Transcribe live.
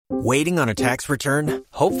Waiting on a tax return?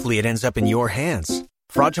 Hopefully it ends up in your hands.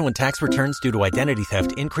 Fraudulent tax returns due to identity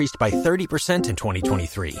theft increased by 30% in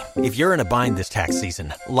 2023. If you're in a bind this tax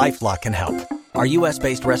season, LifeLock can help. Our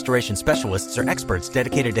U.S.-based restoration specialists are experts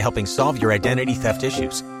dedicated to helping solve your identity theft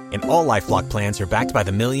issues. And all LifeLock plans are backed by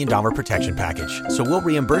the $1 Million Protection Package. So we'll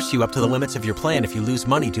reimburse you up to the limits of your plan if you lose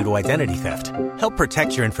money due to identity theft. Help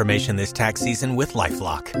protect your information this tax season with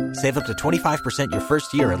LifeLock. Save up to 25% your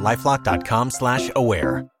first year at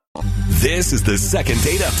LifeLock.com/aware. This is the second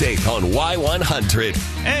date update on Y100.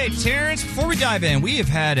 Hey, Terrance, before we dive in, we have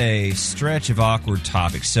had a stretch of awkward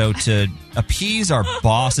topics. So to appease our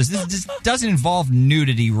bosses, this doesn't involve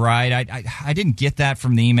nudity, right? I didn't get that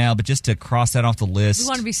from the email, but just to cross that off the list. We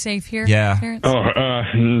want to be safe here, yeah. Terrance?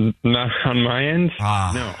 Not on my end.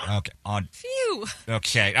 No. Okay. Phew.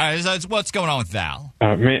 Okay. So what's going on with Val?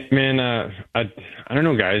 I don't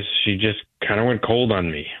know, guys. She just kind of went cold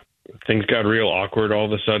on me. Things got real awkward all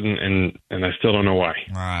of a sudden, and I still don't know why.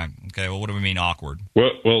 All right. Okay, well, what do we mean awkward?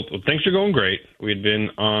 Well, things are going great. We had been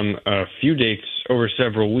on a few dates over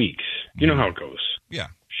several weeks. You know how it goes. Yeah.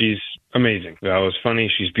 She's amazing. Val is funny.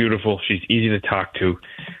 She's beautiful. She's easy to talk to.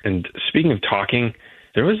 And speaking of talking,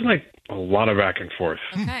 there was like a lot of back and forth.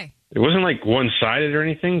 Okay. It wasn't like one-sided or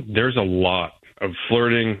anything. There's a lot of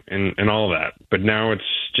flirting and all that. But now it's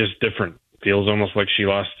just different. Feels almost like she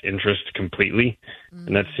lost interest completely,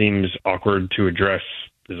 and that seems awkward to address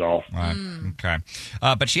is all. Right. Okay.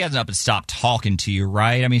 But she hasn't up and stopped talking to you,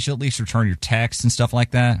 right? I mean, she'll at least return your texts and stuff like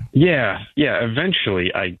that? Yeah,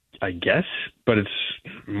 eventually, I guess, but it's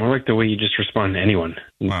more like the way you just respond to anyone.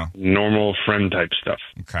 Wow. Normal friend-type stuff.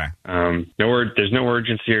 Okay. There's no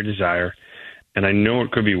urgency or desire, and I know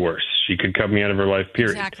it could be worse. She could cut me out of her life,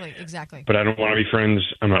 period. Exactly. But I don't want to be friends.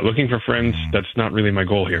 I'm not looking for friends. That's not really my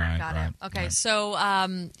goal here. Got it. Okay, so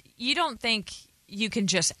you don't think you can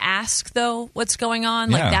just ask, though, what's going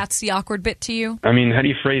on? Yeah. Like, that's the awkward bit to you? I mean, how do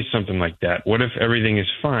you phrase something like that? What if everything is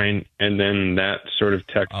fine, and then that sort of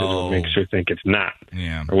text is what makes her think it's not?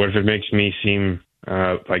 Yeah. Or what if it makes me seem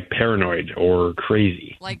like paranoid or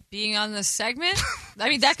crazy? Like being on this segment? I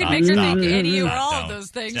mean, that could make her think any or all of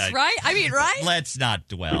those things, right? I mean, right? Let's not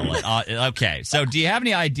dwell. Okay, so do you have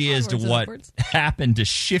any ideas to what happened to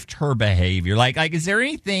shift her behavior? Like, is there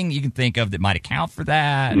anything you can think of that might account for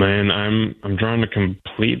that? Man, I'm drawing a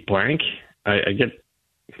complete blank. I get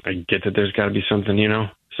that there's got to be something,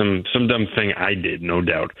 some dumb thing I did, no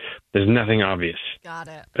doubt. There's nothing obvious. Got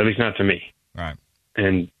it. At least not to me. Right.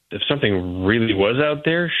 And if something really was out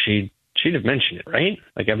there, she'd have mentioned it, right?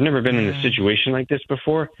 Like, I've never been in a situation like this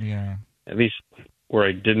before. Yeah. At least where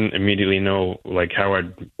I didn't immediately know, like, how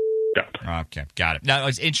I'd up. Okay, got it. Now,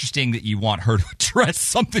 it's interesting that you want her to address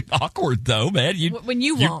something awkward, though, man. When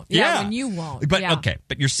you won't. Yeah, when you won't. But, okay,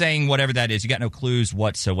 but you're saying whatever that is. You got no clues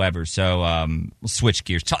whatsoever. So we'll switch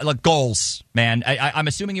gears. Like goals, man. I'm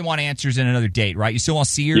assuming you want answers in another date, right? You still want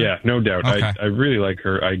to see her? Yeah, no doubt. Okay. I really like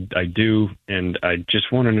her. I do, and I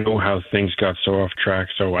just want to know how things got so off track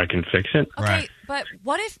so I can fix it. Okay, right. But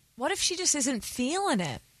what if she just isn't feeling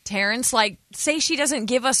it? Terrance, like, say she doesn't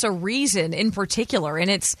give us a reason in particular, and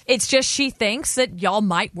it's just she thinks that y'all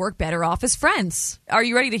might work better off as friends. Are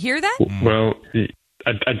you ready to hear that? Well,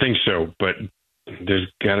 I think so, but there's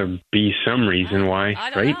got to be some reason why, I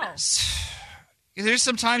don't right? know. There's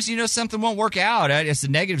sometimes something won't work out. It's a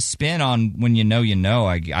negative spin on when you know.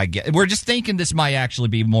 I get. We're just thinking this might actually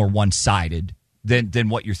be more one-sided than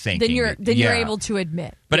what you're thinking. Then you're able to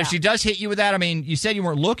admit. But if she does hit you with that, I mean, you said you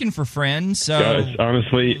weren't looking for friends, so... Guys,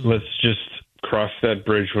 honestly, let's just cross that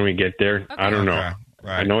bridge when we get there. Okay. I don't know. Okay.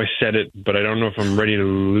 Right. I know I said it, but I don't know if I'm ready to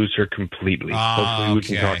lose her completely. Hopefully we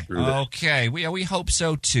can talk through this. Okay, we hope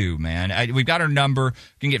so too, man. We've got her number.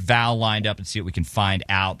 We can get Val lined up and see what we can find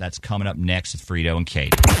out. That's coming up next with Frito and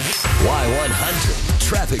Kate. Y100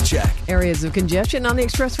 Traffic Check. Areas of congestion on the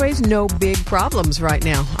expressways, no big problems right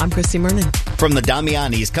now. I'm Christy Mernon. From the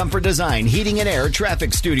Damiani's Comfort Design Heating and Air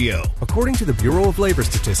Traffic Studio. According to the Bureau of Labor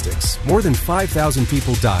Statistics, more than 5,000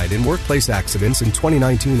 people died in workplace accidents in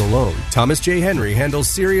 2019 alone. Thomas J. Henry handles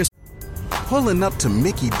serious... Pulling up to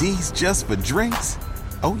Mickey D's just for drinks?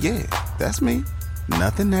 Oh yeah, that's me.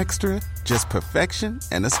 Nothing extra, just perfection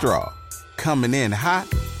and a straw. Coming in hot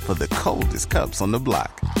for the coldest cups on the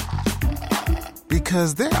block.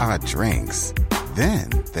 Because there are drinks. Then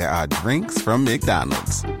there are drinks from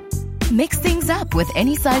McDonald's. Mix things up with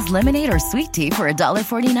any size lemonade or sweet tea for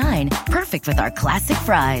 $1.49. Perfect with our classic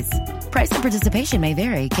fries. Price and participation may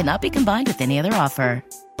vary. Cannot be combined with any other offer.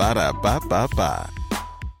 Ba-da-ba-ba-ba.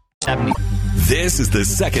 This is the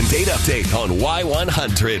second date update on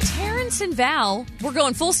Y100. Terrance and Val, we're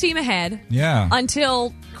going full steam ahead. Yeah.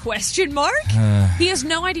 Until Question mark? He has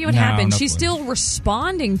no idea what no, happened. no She's clue. still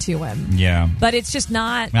responding to him. Yeah. But it's just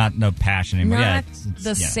not No passion anymore. not it's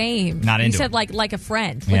the same. Not You into said it. like a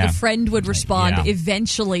friend. Yeah. Like a friend would respond Yeah.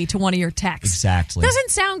 eventually to one of your texts. Exactly. Doesn't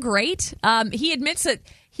sound great. He admits that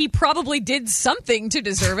he probably did something to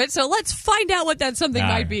deserve it. So let's find out what that something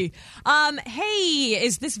might be. Hey,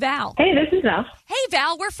 is this Val? Hey, this is Val. Hey,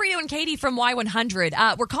 Val. We're Frito and Katie from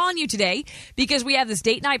Y100. We're calling you today because we have this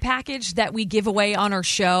date night package that we give away on our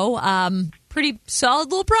show. Pretty solid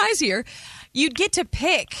little prize here. You'd get to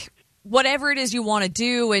pick whatever it is you want to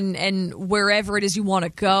do and wherever it is you want to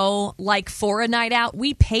go. Like for a night out,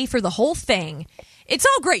 we pay for the whole thing. It's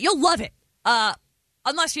all great. You'll love it.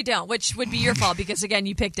 Unless you don't, which would be your fault because, again,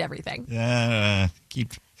 you picked everything. You keep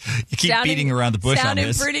beating around the bush on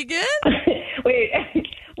this. Sounding pretty good? Wait,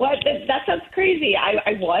 what? That sounds crazy.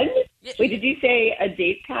 I won? Wait, did you say a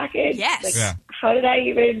date package? Yes. Like, Yeah. How did I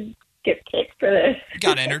even get picked for this?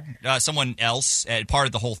 Got entered. Someone else, part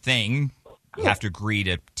of the whole thing, you have to agree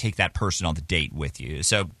to take that person on the date with you.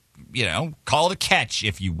 So, call it a catch,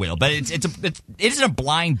 if you will. But it isn't a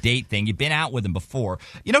blind date thing. You've been out with him before.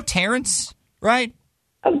 You know Terrance, right?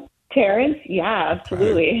 Terrance? Yeah,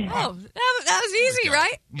 absolutely. Oh, that was easy,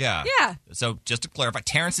 right? Yeah. Yeah. So just to clarify,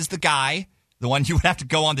 Terrance is the guy, the one you would have to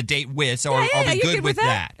go on the date with. So are we you good with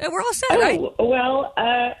that? We're all set, right? Well,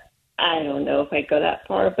 I don't know if I'd go that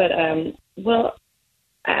far, but,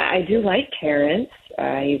 I do like Terrance.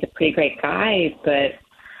 He's a pretty great guy, but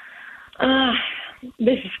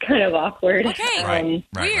this is kind of awkward. Okay. Right.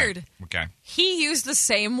 Weird. Right. Okay. He used the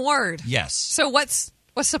same word. Yes. So what's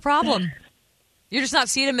the problem? You're just not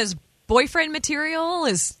seeing him as boyfriend material?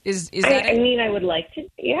 Is that I mean, I would like to.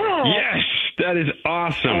 Yeah. Yes, that is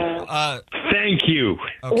awesome. Thank you.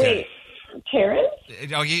 Okay. Wait, Terrance?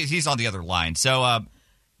 Oh, he's on the other line. So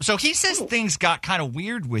he says things got kind of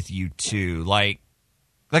weird with you two. Like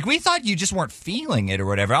we thought you just weren't feeling it or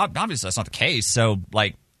whatever. Obviously, that's not the case. So,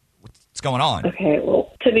 what's going on? Okay,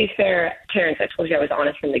 well, to be fair, Terrance, I told you I was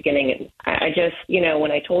honest from the beginning. And I just,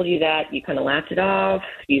 when I told you that, you kind of laughed it off.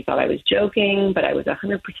 You thought I was joking, but I was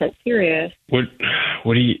 100% serious. What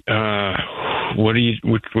are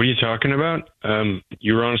you talking about?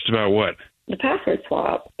 You were honest about what? The password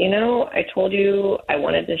swap. I told you I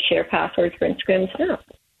wanted to share passwords for Instagram and Snap.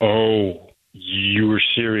 Oh, you were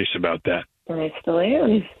serious about that. I still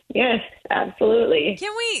am. Yes, absolutely.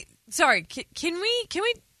 Can we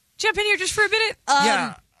jump in here just for a minute?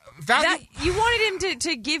 Yeah. You wanted him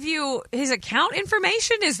to give you his account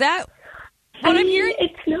information? Is that what I'm hearing?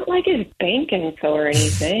 It's not like his bank info or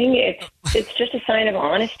anything. It's just a sign of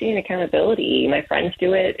honesty and accountability. My friends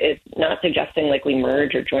do it. It's not suggesting we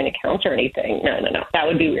merge or join accounts or anything. No. That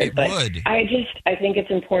would be weird. It would. I think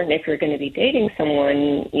it's important if you're going to be dating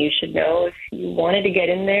someone, you should know if you wanted to get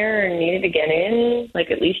in there and needed to get in,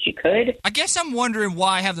 at least you could. I guess I'm wondering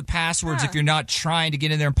why have the passwords if you're not trying to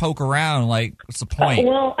get in there and poke around. What's the point?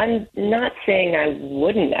 Well, I'm not saying I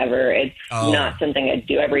wouldn't ever. It's not something I'd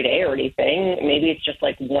do every day or anything. Maybe it's just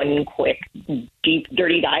one quick, deep,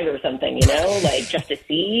 dirty dive or something, just to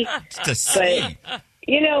see. But,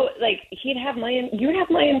 he'd have you would have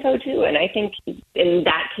my info too. And I think in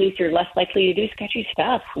that case, you're less likely to do sketchy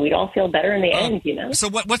stuff. We'd all feel better in the end, So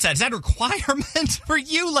what's that? Is that a requirement for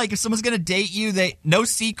you? If someone's going to date you, no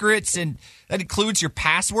secrets, and that includes your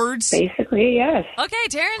passwords? Basically, yes. Okay,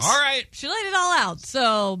 Terrance. All right. She laid it all out.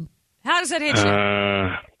 So how does that hit you?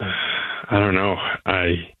 I don't know.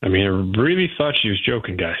 I really thought she was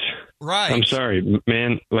joking, guys. Right. I'm sorry,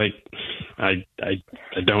 man. I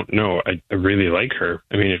don't know. I really like her.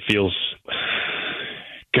 It feels.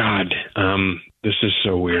 God, this is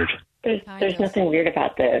so weird. There's nothing weird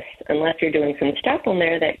about this, unless you're doing some stuff on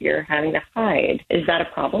there that you're having to hide. Is that a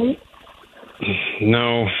problem?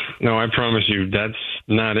 No, I promise you, that's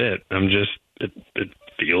not it. It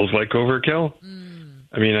feels like overkill.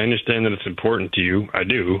 I understand that it's important to you. I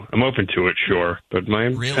do. I'm open to it, sure. But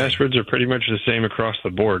my passwords are pretty much the same across the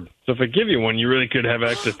board. So if I give you one, you really could have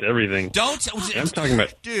access to everything. I'm talking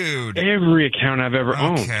about every account I've ever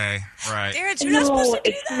owned. Okay, right. Terrance, you're not supposed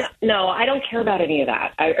to do that. No, I don't care about any of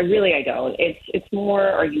that. I don't. It's more,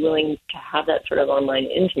 are you willing to have that sort of online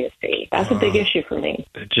intimacy? That's a big issue for me.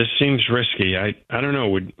 It just seems risky. I don't know.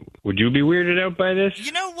 Would you be weirded out by this?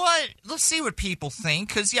 You know what? Let's see what people think.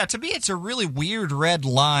 Because, to me, it's a really weird red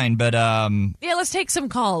line. But, yeah, let's take some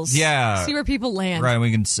calls. Yeah. See where people land. Right,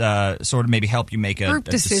 we can sort of maybe help you make a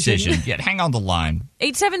decision. Yeah, hang on the line.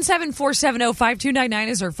 877-470-5299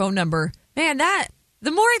 is our phone number. Man,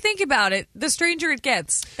 the more I think about it, the stranger it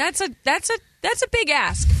gets. That's a big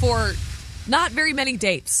ask for Not very many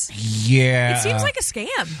dates. Yeah. It seems like a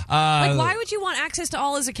scam. Why would you want access to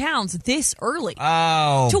all his accounts this early?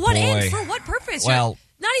 Oh, to what boy. end? For what purpose? Well,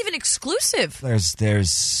 You're not even exclusive.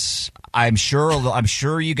 I'm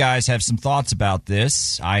sure you guys have some thoughts about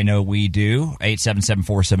this. I know we do.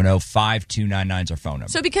 877-470-5299 is our phone number.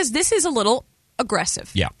 So because this is a little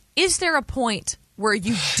aggressive. Yeah. Is there a point where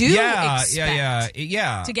you do expect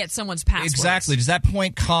to get someone's passwords? Exactly. Does that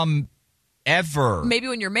point come ever? Maybe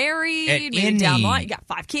when you're married, maybe down the line, you got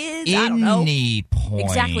 5 kids, I don't know. Any point.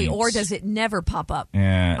 Exactly. Or does it never pop up?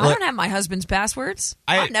 Yeah. I don't have my husband's passwords.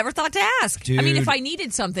 I've never thought to ask. Dude. I mean, if I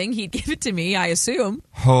needed something, he'd give it to me, I assume.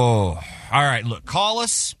 Oh. All right, look, call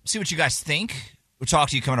us, see what you guys think. We'll talk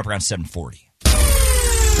to you coming up around 7:40.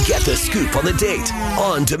 Get the scoop on the date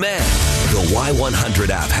on demand. The Y100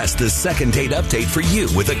 app has the second date update for you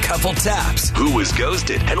with a couple taps. Who was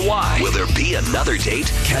ghosted and why? Will there be another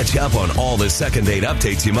date? Catch up on all the second date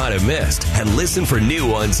updates you might have missed and listen for new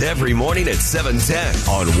ones every morning at 7:10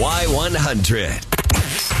 on Y100.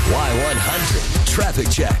 Y100 Traffic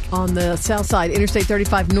Check. On the south side, Interstate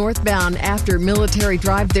 35 northbound after Military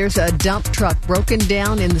Drive, there's a dump truck broken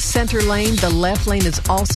down in the center lane. The left lane is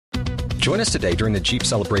also... Join us today during the Jeep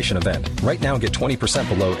Celebration event. Right now, get 20%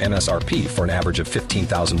 below MSRP for an average of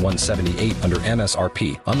 $15,178 under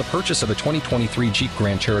MSRP on the purchase of a 2023 Jeep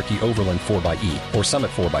Grand Cherokee Overland 4xE or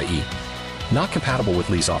Summit 4xE. Not compatible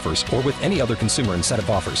with lease offers or with any other consumer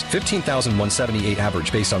incentive offers. $15,178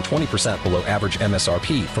 average based on 20% below average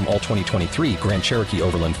MSRP from all 2023 Grand Cherokee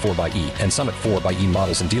Overland 4xE and Summit 4xE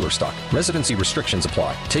models in dealer stock. Residency restrictions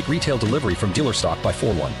apply. Take retail delivery from dealer stock by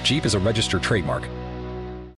 4/1. Jeep is a registered trademark.